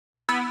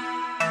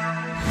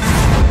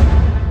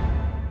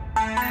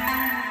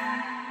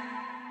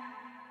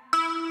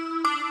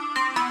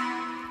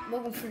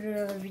welcome for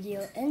another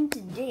video. And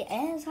today,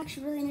 and it's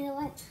actually really near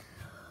light.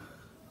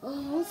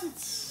 Once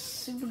it's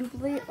super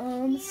duper late,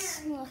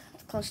 it's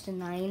close to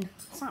 9.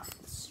 It's not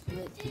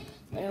really.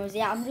 But anyways,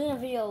 yeah, I'm doing a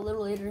video a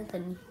little later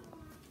than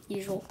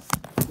usual.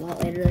 A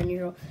lot later than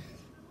usual.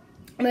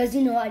 But as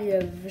you know, I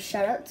did a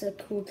shout out to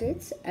Cool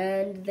Kids,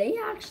 and they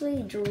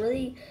actually did a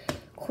really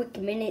quick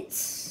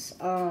minutes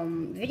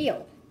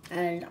video,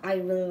 and I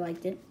really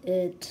liked it.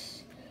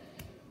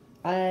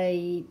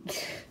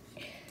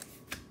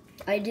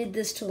 I did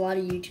this to a lot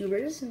of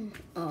YouTubers,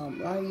 a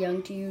lot of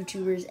young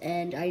YouTubers,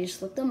 and I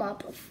just looked them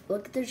up,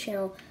 looked at their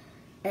channel,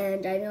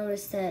 and I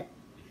noticed that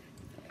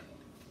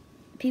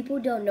people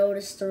don't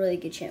notice the really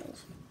good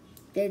channels.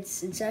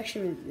 It's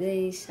actually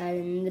really sad,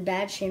 and the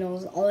bad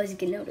channels always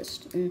get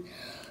noticed, and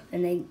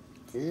they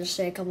just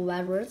say a couple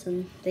bad words,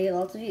 and they get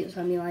lots of views.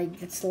 I mean, like,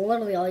 that's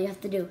literally all you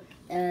have to do,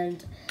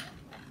 and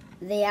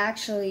they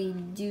actually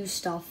do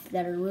stuff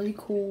that are really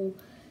cool.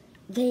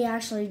 They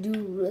actually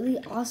do really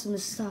awesome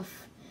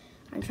stuff.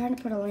 I'm trying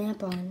to put a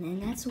lamp on,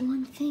 and that's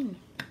one thing.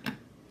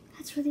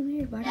 That's really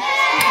weird, but I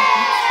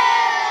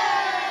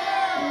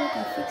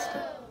fixed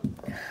it.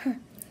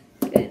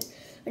 Good.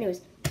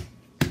 Anyways,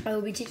 I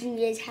will be teaching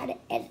you guys how to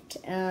edit,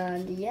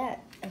 and yeah,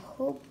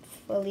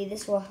 hopefully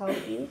this will help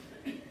you,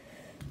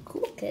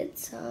 Cool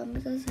Kids,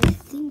 because I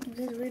think you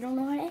guys really don't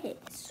know how to edit.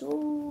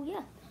 So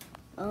yeah,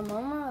 I'm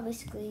gonna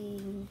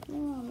basically,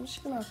 I'm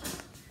just gonna.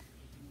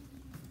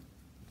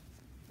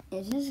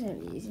 It's just gonna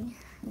be easy.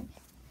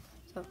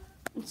 So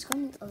let's go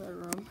in the other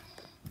room.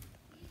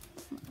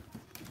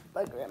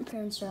 My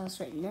grandparents' house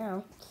right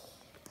now.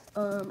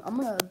 I'm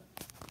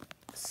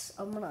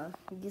gonna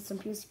get some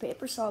piece of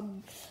paper, so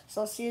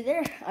I'll see you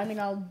there. I mean,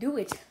 I'll do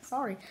it.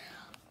 Sorry.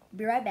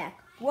 Be right back.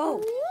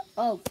 Whoa.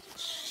 Oh,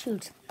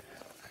 shoot.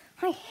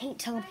 I hate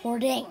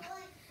teleporting.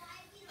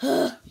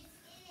 See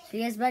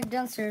you guys back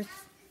downstairs.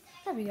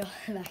 There we go.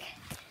 Back.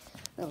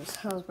 That was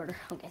better.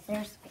 Okay,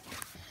 there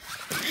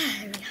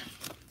we go.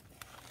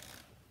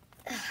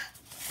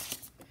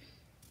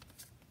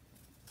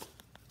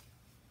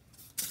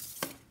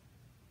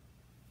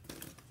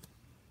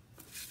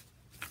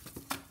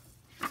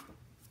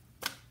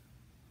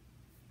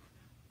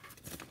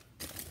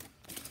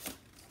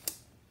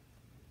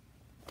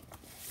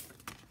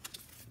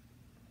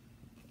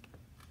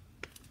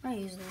 I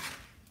use this.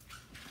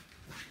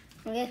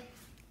 Okay.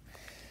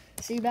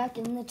 See you back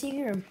in the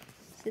TV room.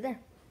 See you there.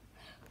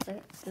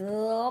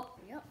 Oh,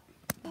 yep.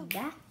 I'm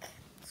back.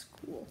 It's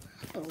cool.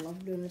 I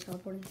love doing the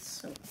teleporting. It's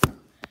so fun.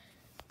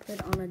 Put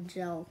it on a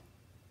gel.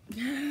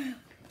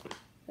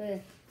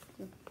 Okay.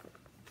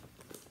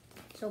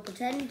 So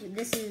pretend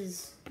this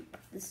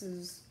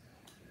is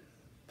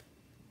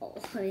oh,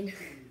 I mean,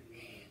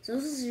 so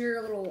this is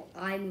your little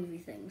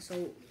iMovie thing.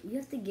 So you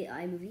have to get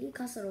iMovie. It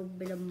costs a little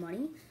bit of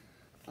money.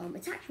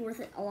 It's actually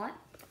worth it a lot.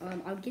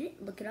 I would get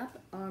it, look it up.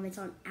 It's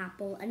on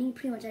Apple,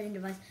 pretty much any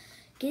device.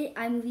 Get it,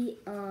 iMovie,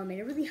 and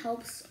it really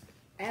helps.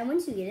 And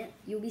once you get it,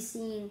 you'll be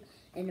seeing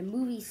in the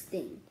movies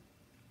thing.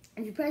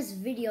 If you press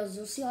videos,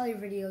 you'll see all your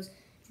videos.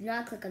 Do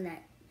not click on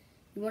that.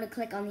 You want to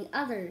click on the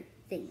other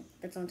thing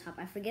that's on top.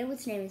 I forget what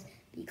its name is,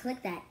 but you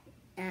click that,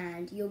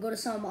 and you'll go to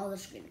some other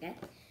screen, okay?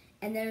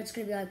 And then it's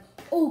going to be like,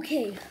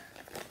 okay,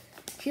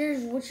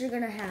 here's what you're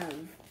going to have.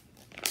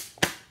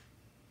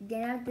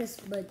 Get out this,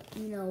 but,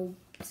 you know,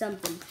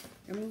 something.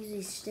 I'm going to use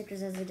these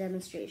stickers as a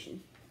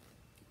demonstration.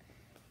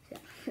 Yeah.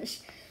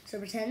 So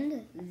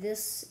pretend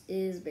this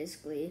is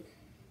basically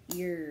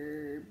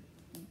your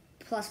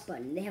plus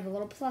button. They have a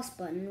little plus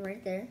button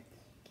right there,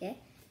 okay?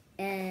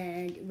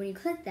 And when you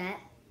click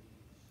that,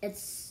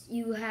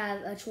 you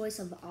have a choice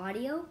of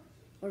audio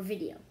or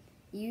video.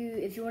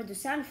 If you want to do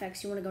sound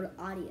effects, you want to go to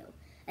audio.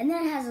 And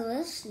then it has a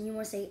list, and you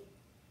want to say,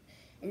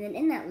 and then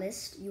in that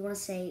list, you want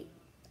to say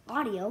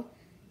audio,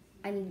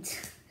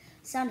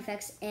 sound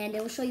effects, and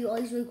it will show you all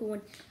these really cool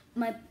ones.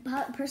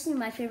 Personally,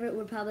 my favorite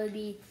would probably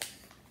be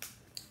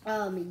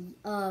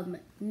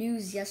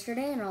News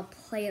Yesterday, and I'll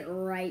play it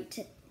right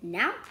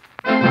now.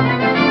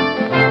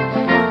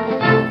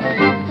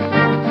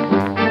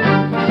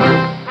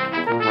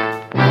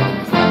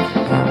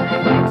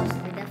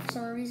 For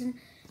some reason,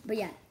 but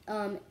yeah,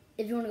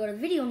 if you want to go to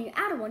video and you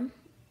add one,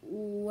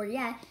 or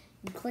yeah,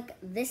 you click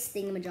this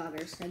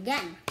thingamajoggers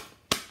again,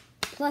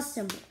 plus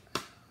symbol,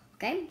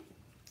 okay?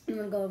 I'm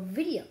gonna go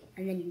video,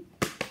 and then you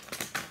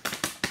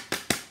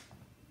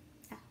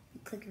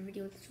click your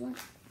video with this one.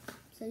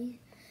 So,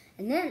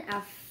 and then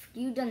after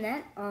you've done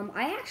that,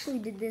 I actually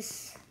did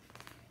this.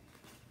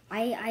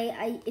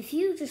 If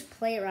you just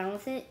play around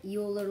with it,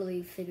 you'll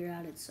literally figure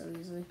out it so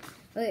easily.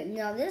 Okay,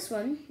 now this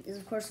one is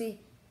of course the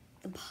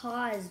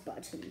pause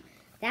button.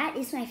 That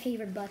is my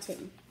favorite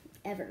button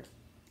ever.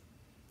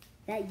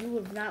 That you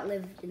would not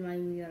live in my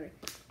movie ever.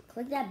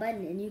 Click that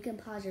button, and you can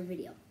pause your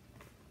video.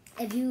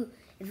 If you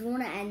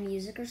want to add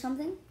music or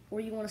something, or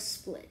you want to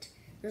split,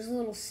 there's a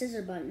little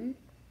scissor button.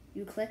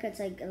 You click, it's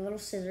like a little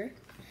scissor,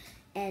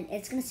 and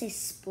it's going to say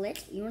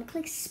split. You want to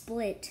click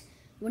split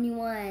when you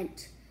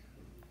want.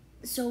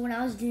 So when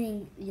I was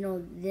doing,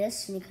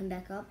 this, and you come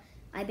back up,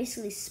 I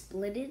basically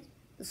splitted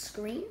the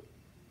screen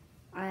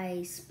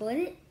I split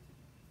it,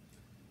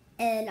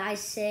 and I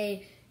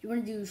say you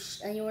want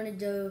to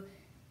do,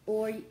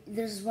 or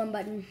there's one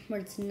button where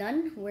it's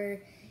none, where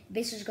it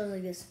basically just goes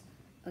like this.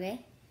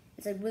 Okay,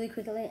 it's like really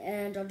quickly,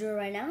 and I'll do it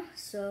right now.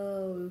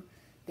 So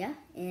yeah,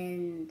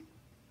 and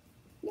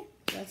yeah,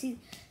 so that's easy.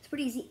 It's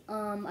pretty easy.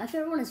 My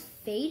favorite one is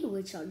fade,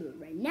 which I'll do it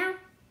right now.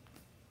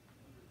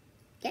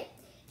 Okay,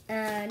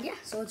 and yeah,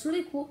 so it's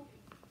really cool.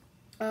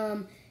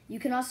 You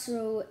can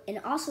also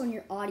in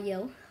your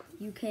audio,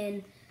 you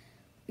can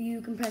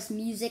press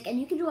music, and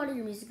you can do all of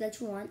your music that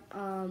you want.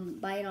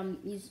 Buy it on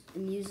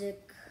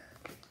music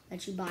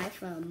that you buy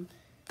from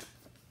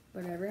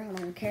whatever, I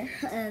don't care.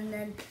 And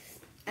then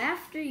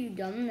after you've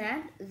done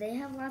that, they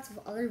have lots of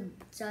other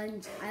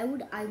designs.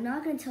 I'm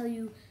not gonna tell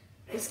you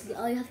basically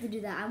all you have to do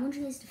that. I want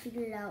you guys to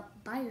figure it out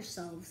by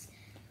yourselves.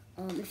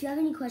 If you have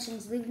any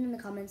questions, leave it in the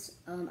comments.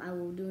 I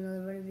will do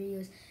another one of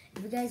videos.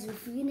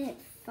 If we can hit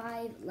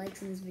 5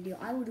 likes in this video,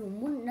 I will do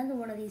another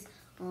one of these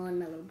on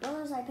my little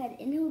brother's iPad,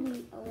 and it will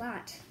be a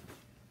lot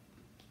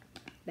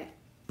better.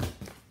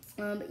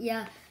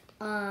 Yeah,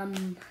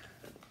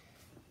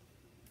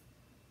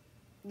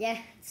 yeah,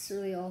 it's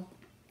really all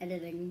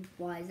editing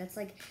wise. That's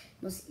like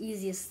the most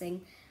easiest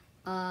thing.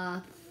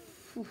 How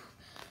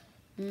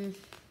am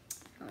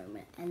I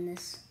gonna end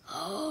this?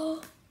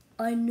 Oh,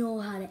 I know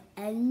how to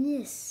end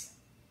this.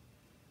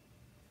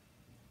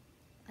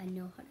 I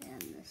know how to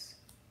end this.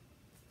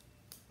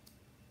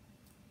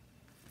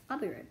 I'll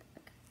be right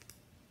back.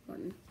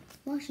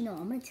 Well, actually, no,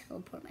 I'm gonna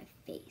teleport my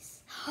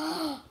face.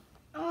 Oh,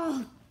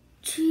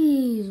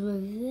 jeez, my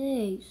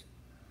face.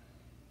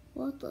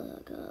 What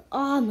the heck?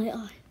 Oh, my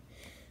eye.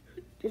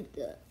 Who did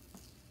that?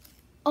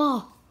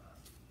 Oh,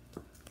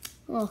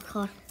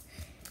 God.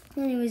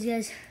 Anyways,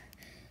 guys,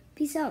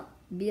 peace out.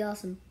 Be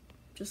awesome,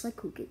 just like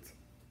Cool Kids.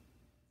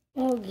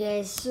 Oh,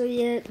 guys, so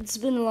yeah, it's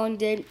been a long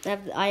day.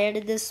 I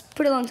edited this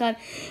pretty long time.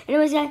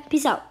 Anyways, guys,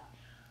 peace out.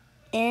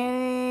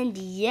 And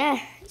yeah,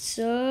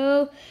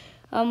 so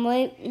I'm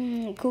like,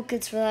 Cool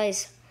Kids for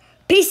Life.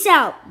 Peace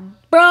out,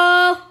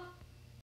 bro.